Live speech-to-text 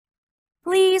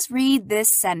Please read this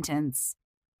sentence.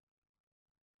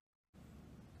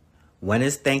 When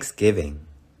is Thanksgiving?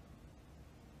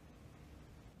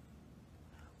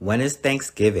 When is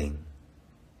Thanksgiving?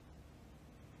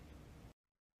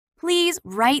 Please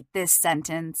write this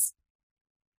sentence.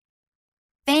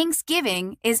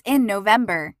 Thanksgiving is in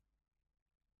November.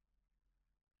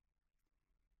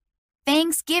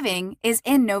 Thanksgiving is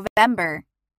in November.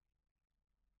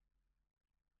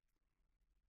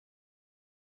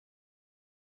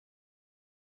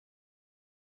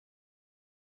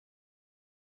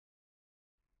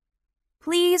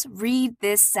 Please read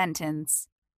this sentence.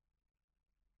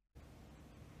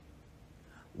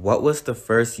 What was the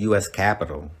first U.S.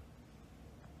 capital?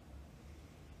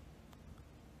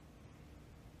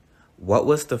 What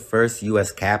was the first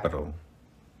U.S. capital?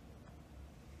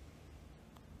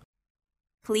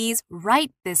 Please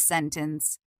write this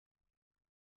sentence.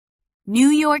 New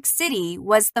York City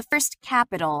was the first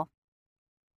capital.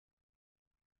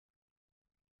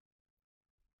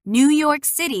 New York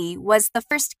City was the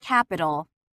first capital.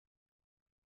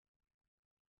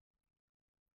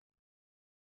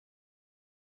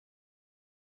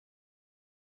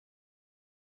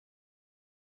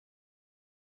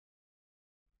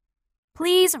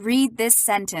 Please read this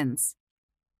sentence.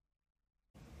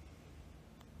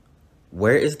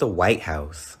 Where is the White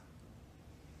House?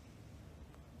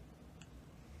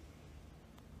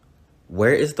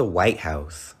 Where is the White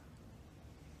House?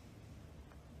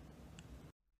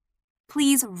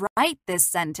 Please write this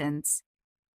sentence.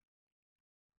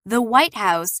 The White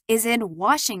House is in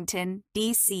Washington,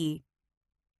 D.C.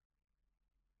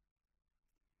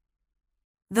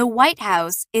 The White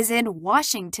House is in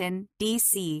Washington,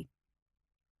 D.C.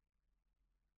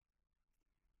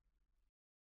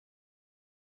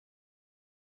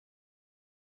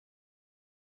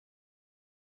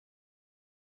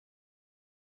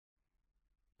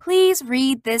 Please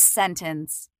read this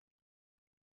sentence.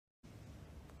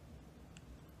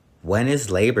 When is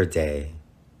Labor Day?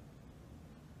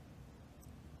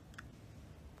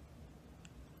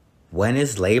 When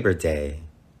is Labor Day?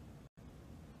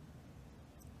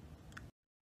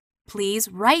 Please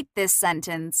write this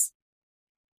sentence.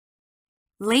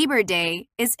 Labor Day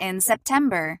is in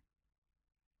September.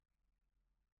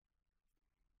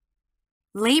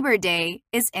 Labor Day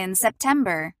is in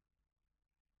September.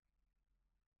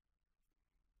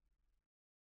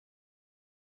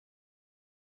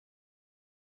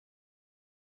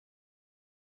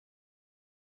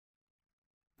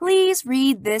 Please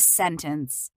read this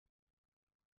sentence.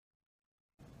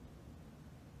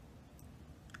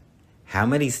 How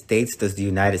many states does the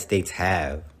United States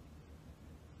have?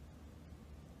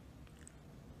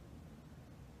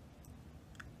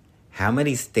 How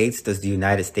many states does the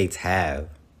United States have?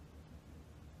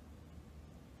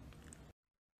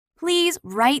 Please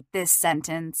write this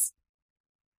sentence.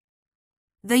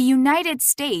 The United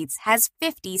States has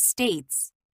 50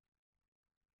 states.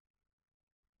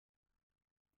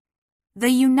 The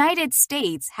United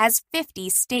States has 50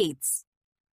 states.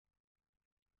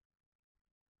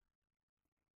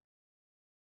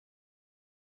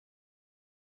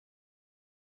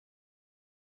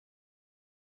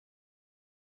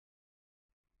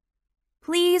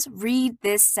 Please read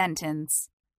this sentence.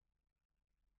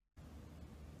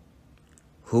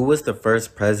 Who was the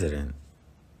first president?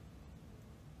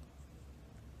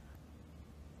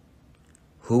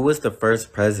 Who was the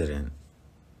first president?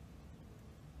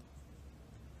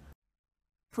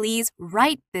 Please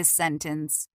write this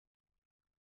sentence.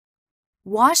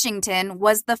 Washington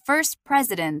was the first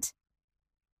president.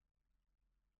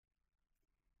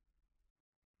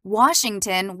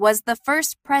 Washington was the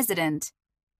first president.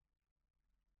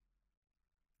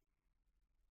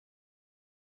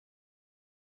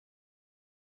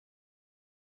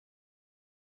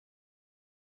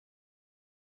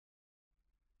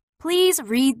 Please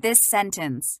read this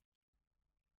sentence.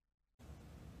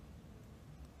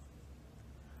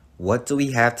 What do we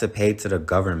have to pay to the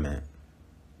government?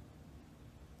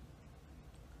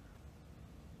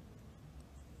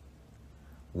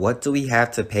 What do we have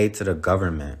to pay to the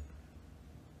government?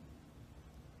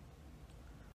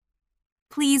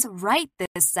 Please write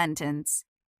this sentence.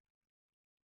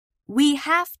 We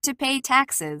have to pay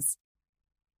taxes.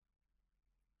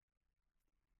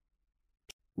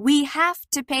 We have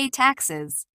to pay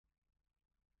taxes.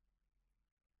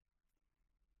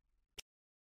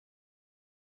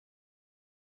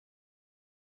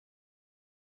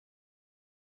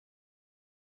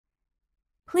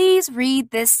 Please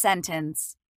read this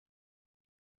sentence.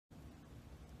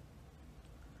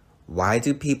 Why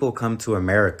do people come to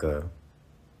America?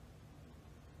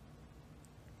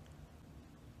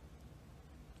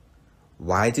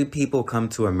 Why do people come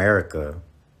to America?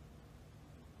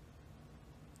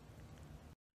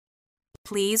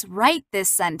 Please write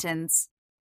this sentence.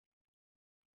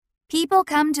 People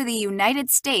come to the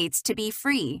United States to be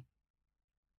free.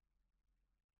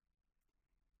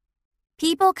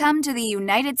 People come to the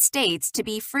United States to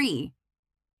be free.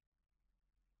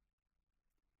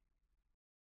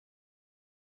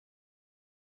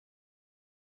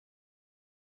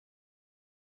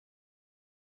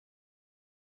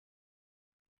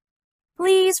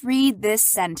 Please read this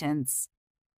sentence.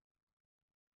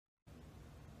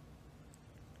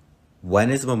 When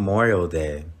is Memorial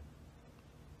Day?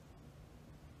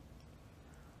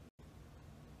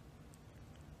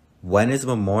 When is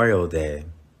Memorial Day?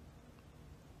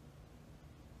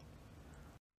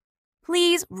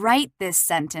 Please write this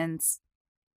sentence.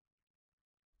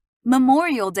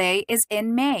 Memorial Day is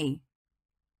in May.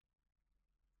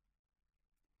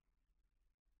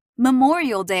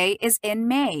 Memorial Day is in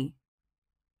May.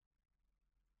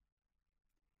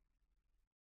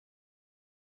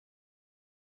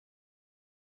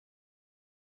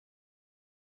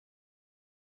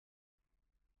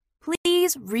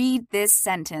 Please read this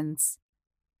sentence.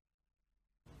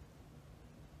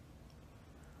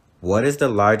 What is the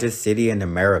largest city in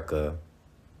America?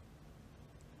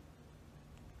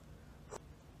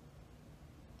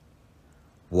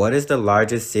 What is the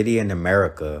largest city in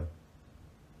America?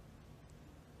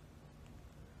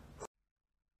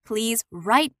 Please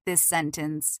write this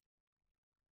sentence.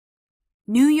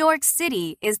 New York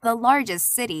City is the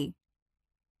largest city.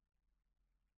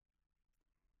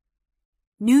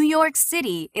 New York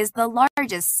City is the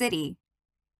largest city.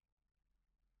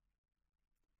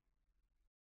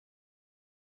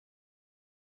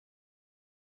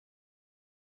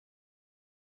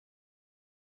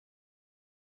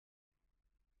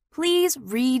 Please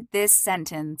read this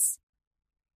sentence.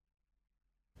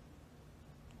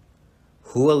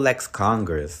 Who elects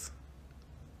Congress?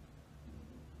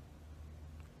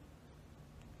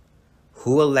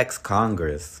 Who elects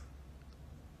Congress?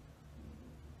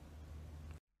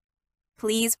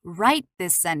 Please write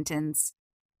this sentence.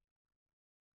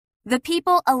 The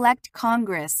people elect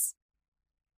Congress.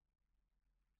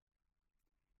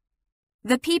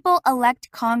 The people elect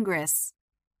Congress.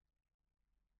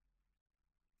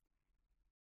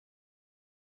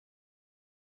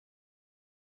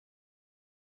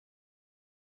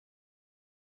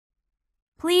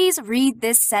 Please read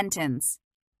this sentence.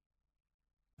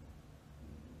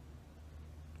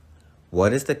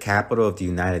 What is the capital of the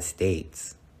United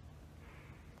States?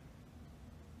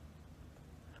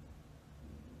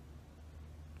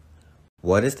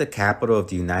 What is the capital of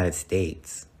the United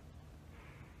States?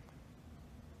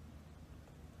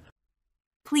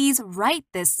 Please write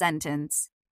this sentence.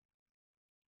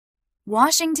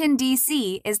 Washington,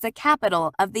 D.C. is the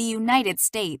capital of the United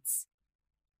States.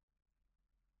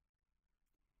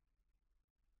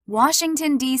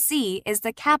 Washington, D.C. is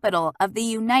the capital of the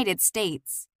United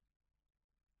States.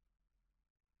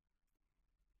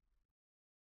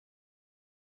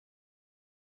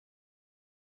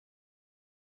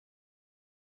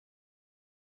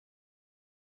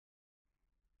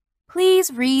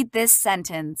 Please read this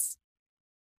sentence.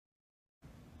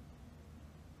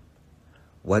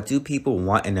 What do people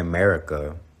want in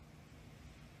America?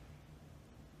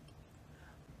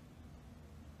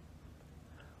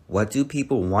 What do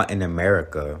people want in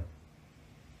America?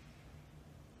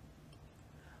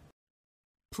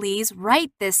 Please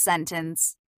write this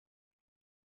sentence.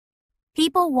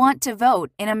 People want to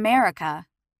vote in America.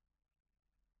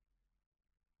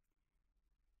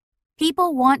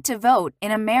 People want to vote in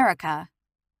America.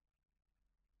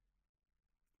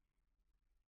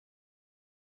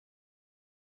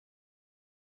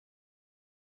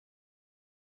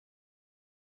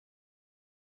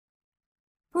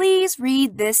 Please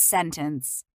read this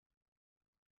sentence.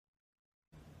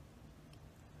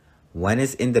 When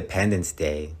is Independence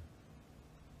Day?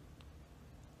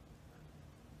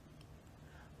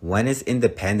 When is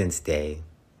Independence Day?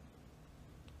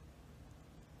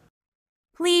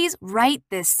 Please write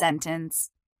this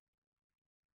sentence.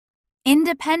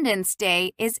 Independence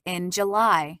Day is in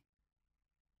July.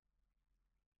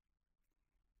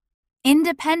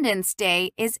 Independence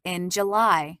Day is in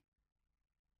July.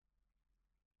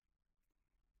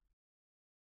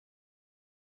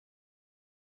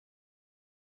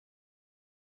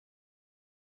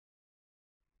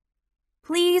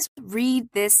 Please read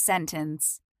this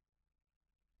sentence.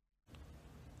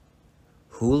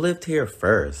 Who lived here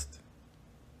first?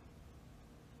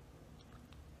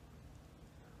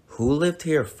 Who lived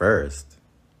here first?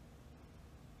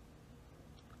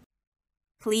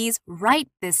 Please write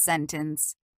this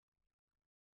sentence.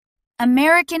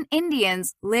 American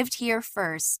Indians lived here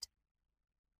first.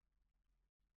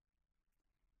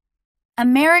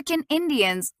 American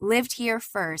Indians lived here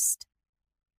first.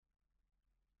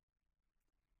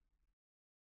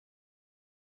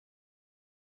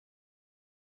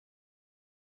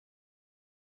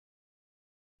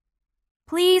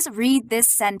 Please read this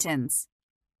sentence.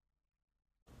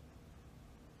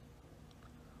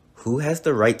 Who has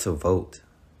the right to vote?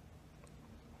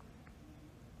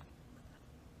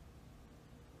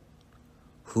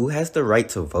 Who has the right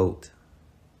to vote?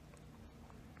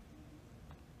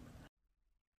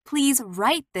 Please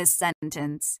write this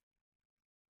sentence.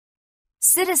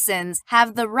 Citizens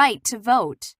have the right to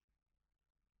vote.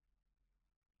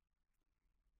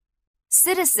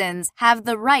 Citizens have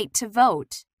the right to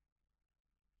vote.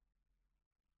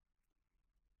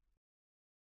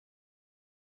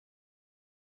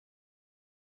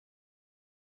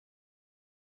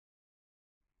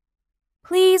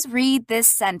 Please read this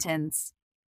sentence.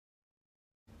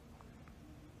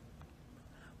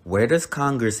 Where does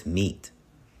Congress meet?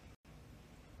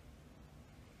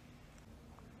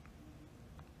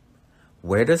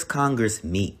 Where does Congress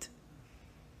meet?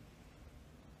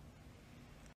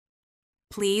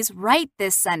 Please write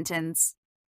this sentence.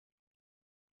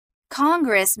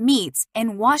 Congress meets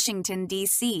in Washington,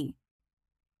 D.C.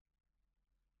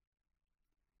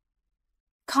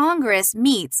 Congress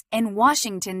meets in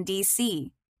Washington,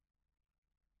 D.C.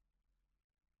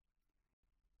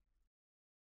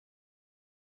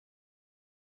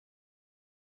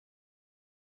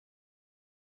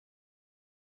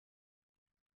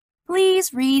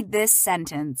 Please read this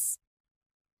sentence.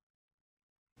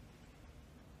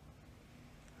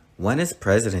 When is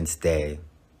President's Day?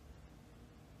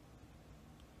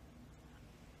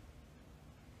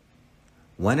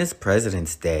 When is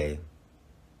President's Day?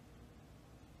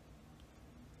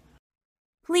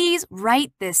 Please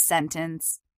write this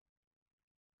sentence.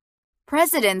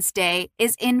 President's Day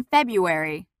is in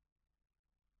February.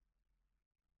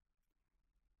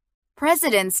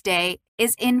 President's Day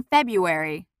is in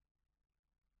February.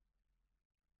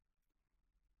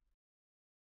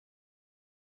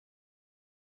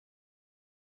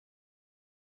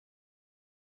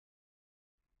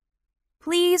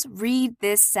 Please read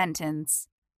this sentence.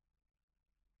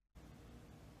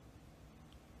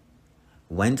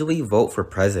 When do we vote for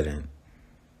president?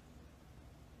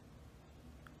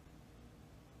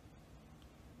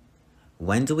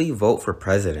 When do we vote for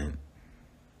president?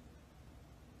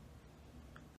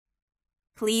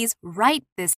 Please write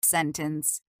this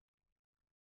sentence.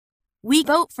 We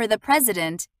vote for the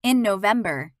president in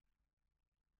November.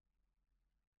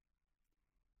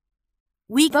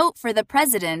 We vote for the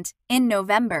president in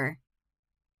November.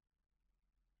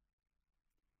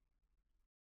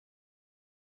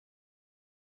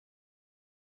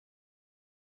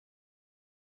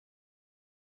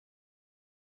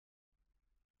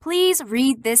 Please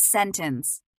read this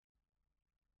sentence.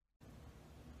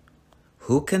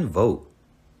 Who can vote?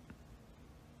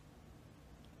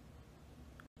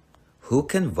 Who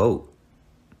can vote?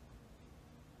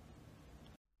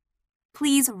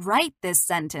 Please write this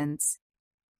sentence.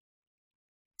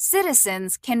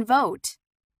 Citizens can vote.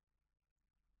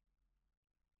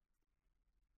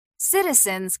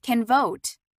 Citizens can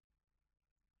vote.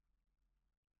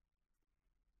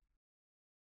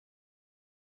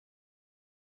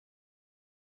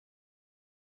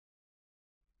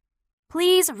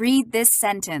 Please read this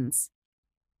sentence.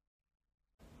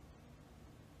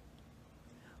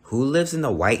 Who lives in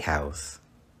the White House?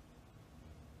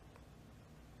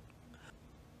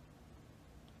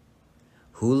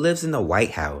 Who lives in the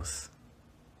White House?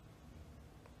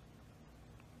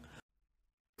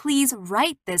 Please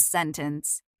write this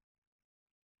sentence.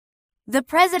 The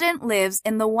president lives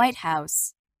in the White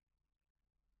House.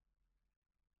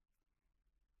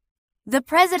 The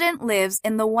president lives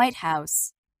in the White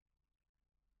House.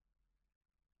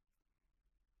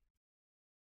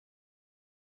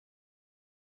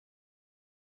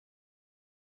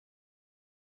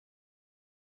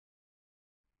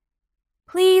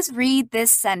 Please read this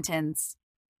sentence.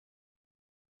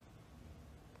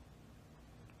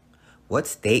 What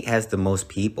state has the most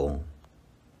people?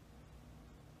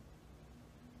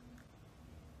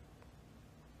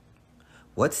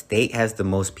 What state has the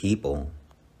most people?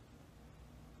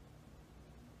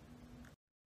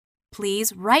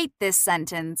 Please write this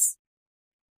sentence.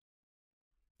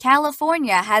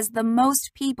 California has the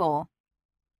most people.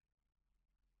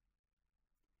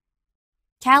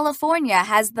 California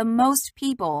has the most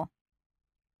people.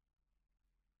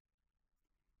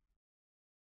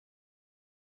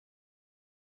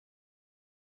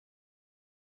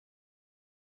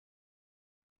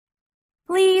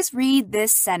 Please read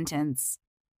this sentence.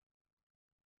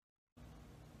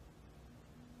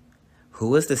 Who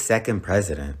was the second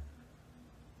president?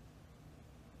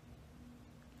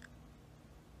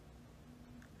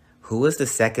 Who was the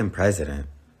second president?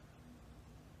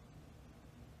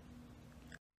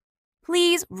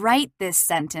 Please write this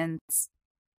sentence.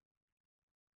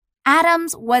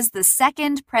 Adams was the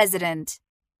second president.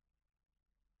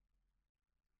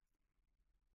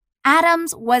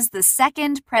 Adams was the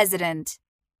second president.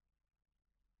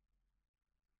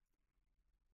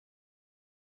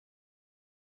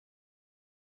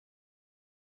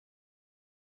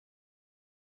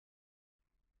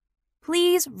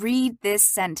 Please read this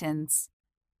sentence.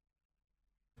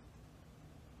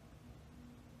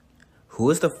 Who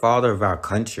is the father of our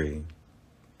country?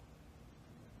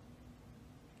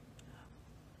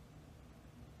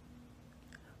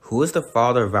 Who is the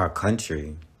father of our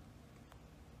country?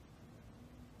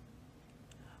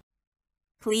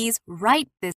 Please write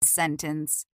this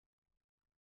sentence.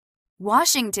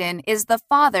 Washington is the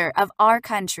father of our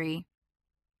country.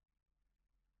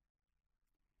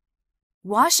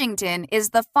 Washington is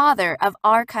the father of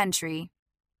our country.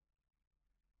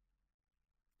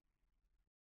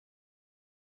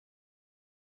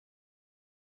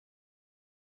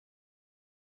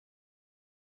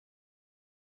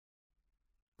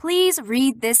 Please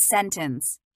read this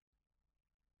sentence.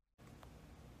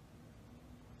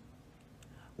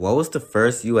 What was the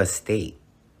first U.S. state?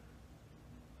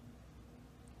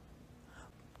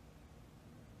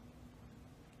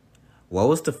 What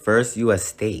was the first U.S.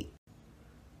 state?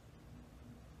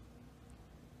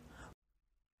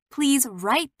 Please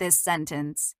write this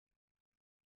sentence.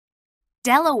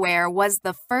 Delaware was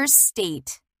the first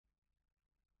state.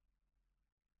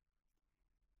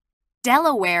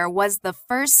 Delaware was the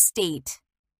first state.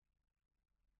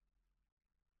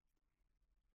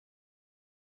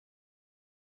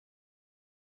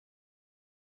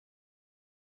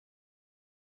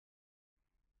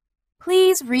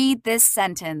 Please read this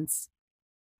sentence.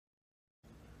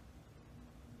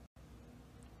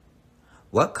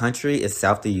 What country is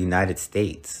south of the United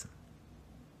States?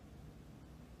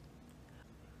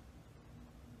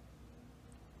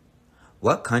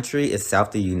 What country is south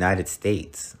of the United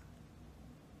States?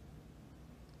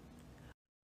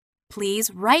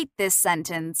 Please write this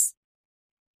sentence.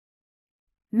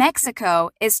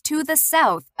 Mexico is to the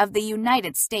south of the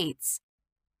United States.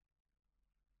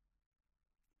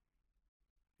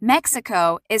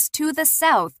 Mexico is to the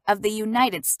south of the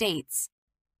United States.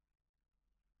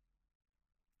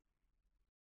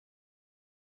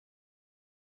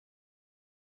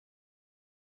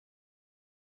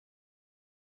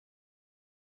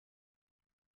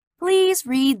 Please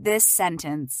read this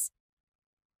sentence.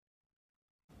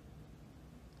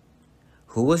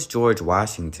 Who was George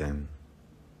Washington?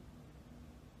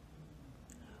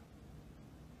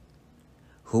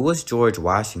 Who was George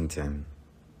Washington?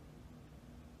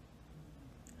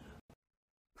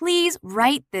 Please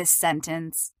write this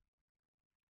sentence.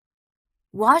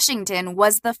 Washington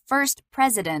was the first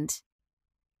president.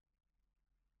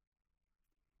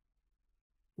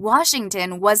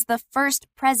 Washington was the first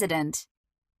president.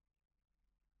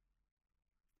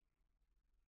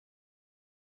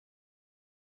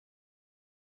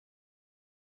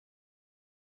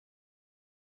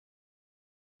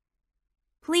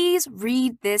 Please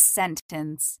read this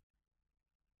sentence.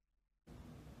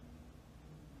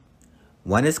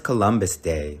 When is Columbus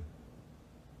Day?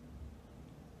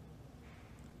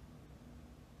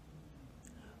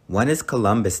 When is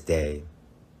Columbus Day?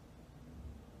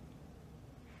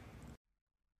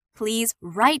 Please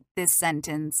write this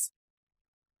sentence.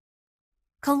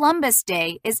 Columbus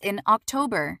Day is in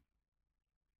October.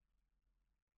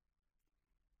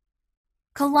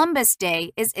 Columbus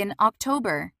Day is in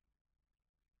October.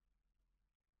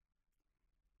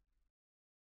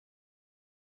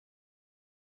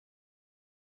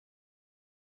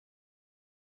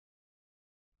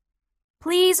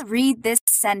 Please read this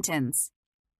sentence.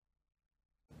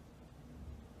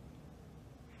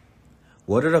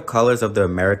 What are the colors of the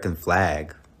American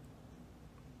flag?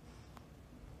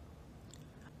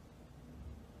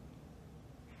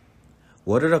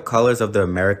 What are the colors of the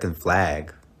American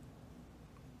flag?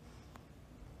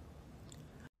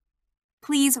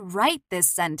 Please write this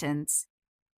sentence.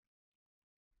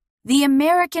 The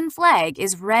American flag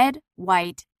is red,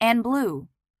 white, and blue.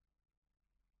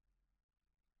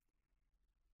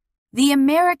 The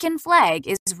American flag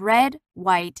is red,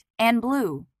 white, and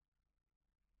blue.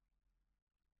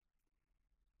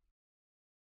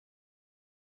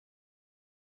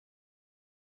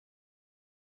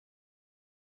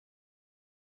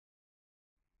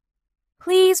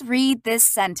 Please read this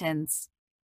sentence.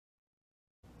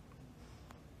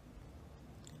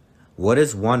 What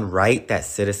is one right that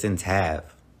citizens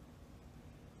have?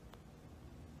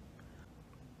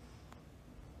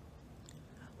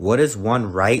 What is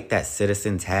one right that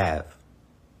citizens have?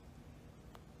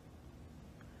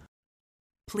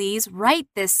 Please write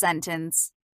this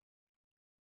sentence.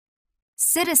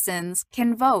 Citizens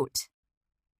can vote.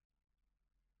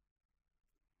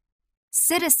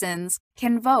 Citizens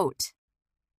can vote.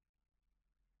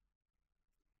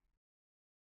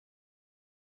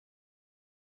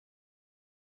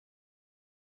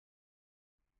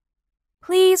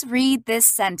 Please read this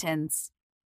sentence.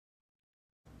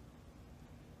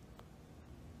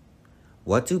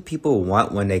 What do people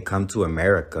want when they come to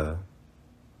America?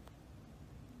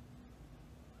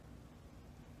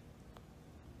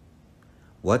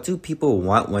 What do people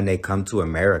want when they come to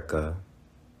America?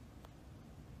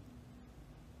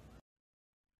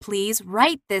 Please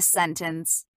write this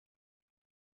sentence.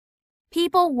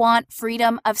 People want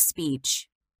freedom of speech.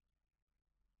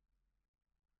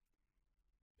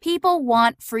 People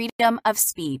want freedom of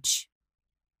speech.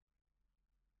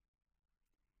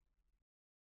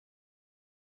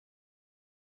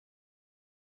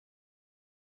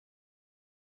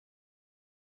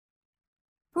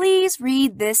 Please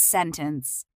read this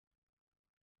sentence.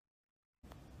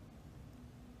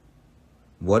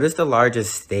 What is the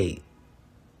largest state?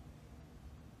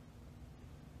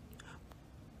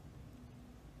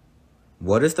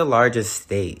 What is the largest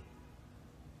state?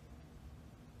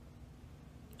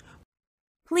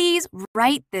 Please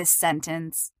write this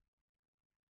sentence.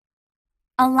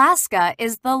 Alaska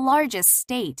is the largest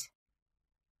state.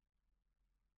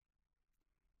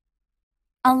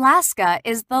 Alaska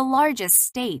is the largest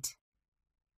state.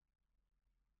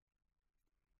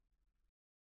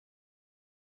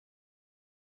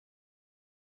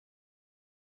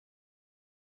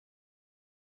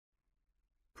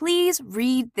 Please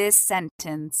read this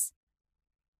sentence.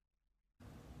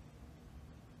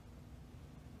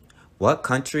 What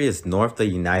country is north of the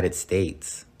United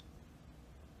States?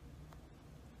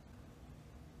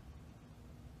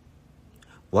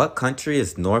 What country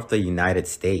is north of the United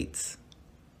States?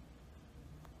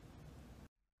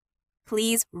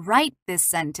 Please write this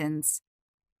sentence.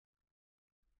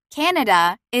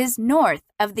 Canada is north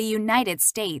of the United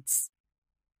States.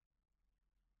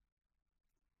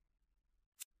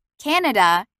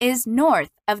 Canada is north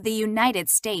of the United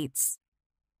States.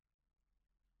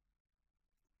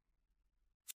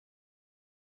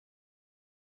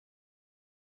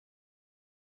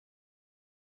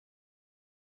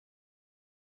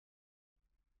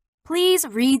 Please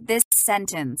read this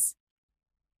sentence.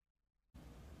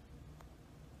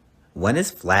 When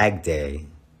is Flag Day?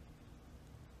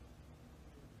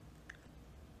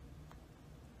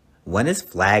 When is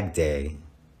Flag Day?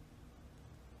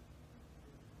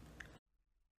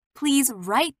 Please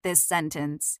write this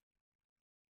sentence.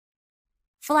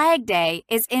 Flag Day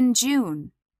is in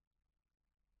June.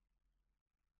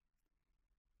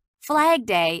 Flag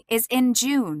Day is in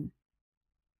June.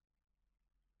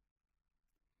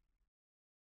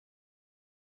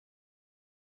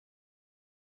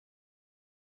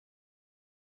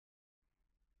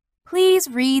 Please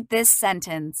read this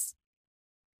sentence.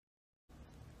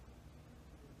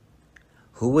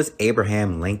 Who was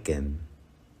Abraham Lincoln?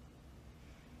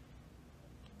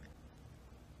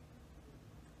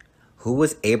 Who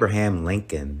was Abraham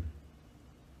Lincoln?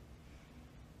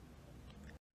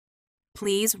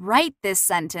 Please write this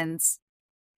sentence.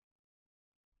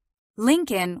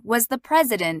 Lincoln was the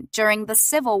president during the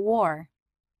Civil War.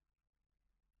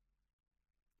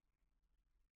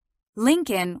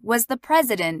 Lincoln was the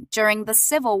president during the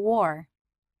Civil War.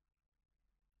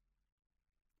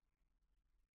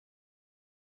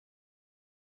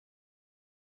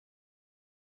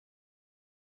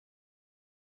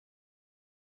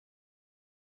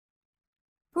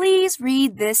 Please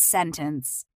read this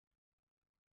sentence.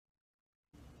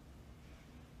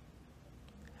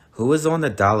 Who is on the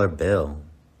dollar bill?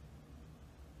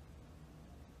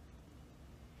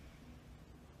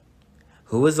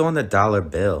 Who is on the dollar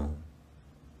bill?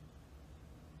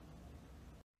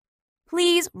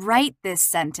 Please write this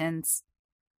sentence.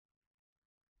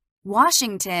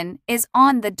 Washington is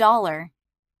on the dollar.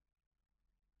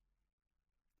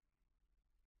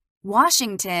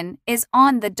 Washington is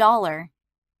on the dollar.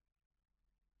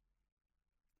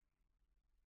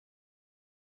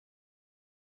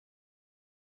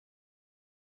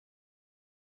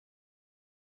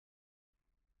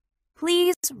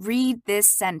 Please read this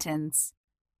sentence.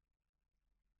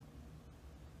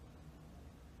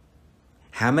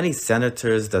 How many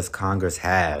senators does Congress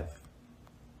have?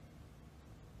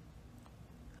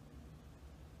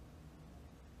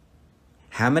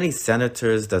 How many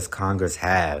senators does Congress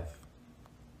have?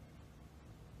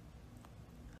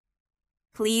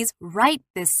 Please write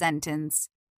this sentence.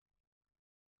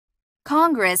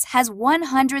 Congress has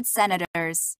 100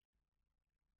 senators.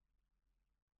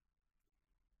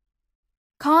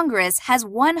 Congress has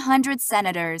 100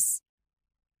 senators.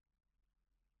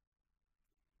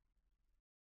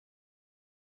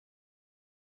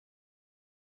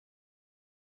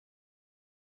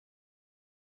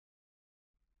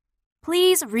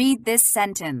 Please read this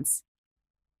sentence.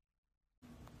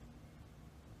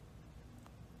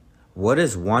 What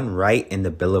is one right in the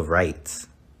Bill of Rights?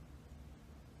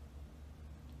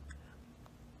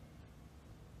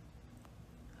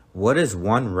 What is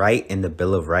one right in the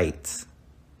Bill of Rights?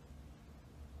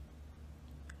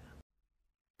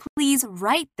 Please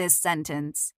write this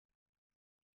sentence.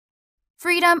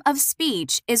 Freedom of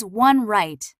speech is one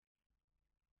right.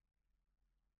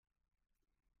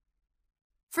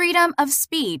 Freedom of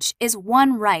speech is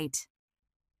one right.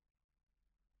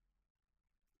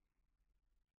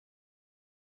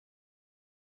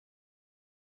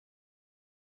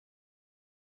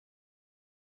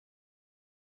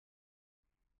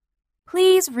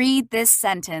 Please read this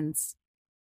sentence.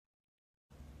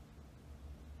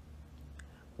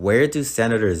 Where do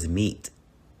senators meet?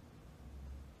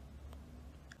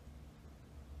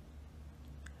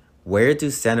 Where do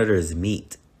senators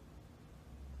meet?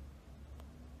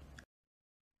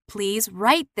 Please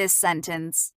write this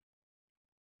sentence.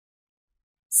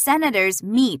 Senators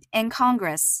meet in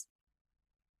Congress.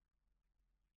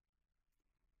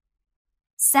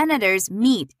 Senators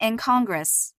meet in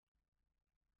Congress.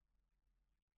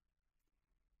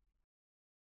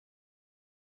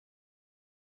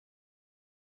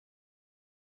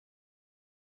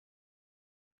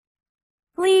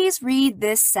 Please read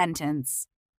this sentence.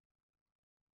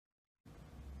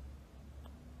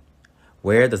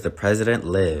 Where does the president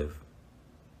live?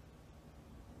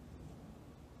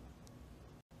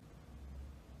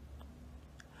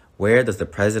 Where does the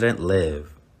president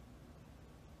live?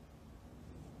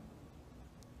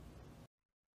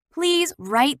 Please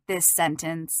write this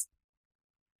sentence.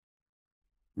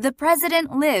 The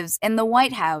president lives in the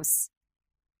White House.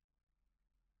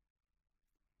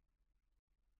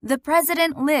 The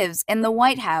president lives in the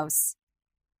White House.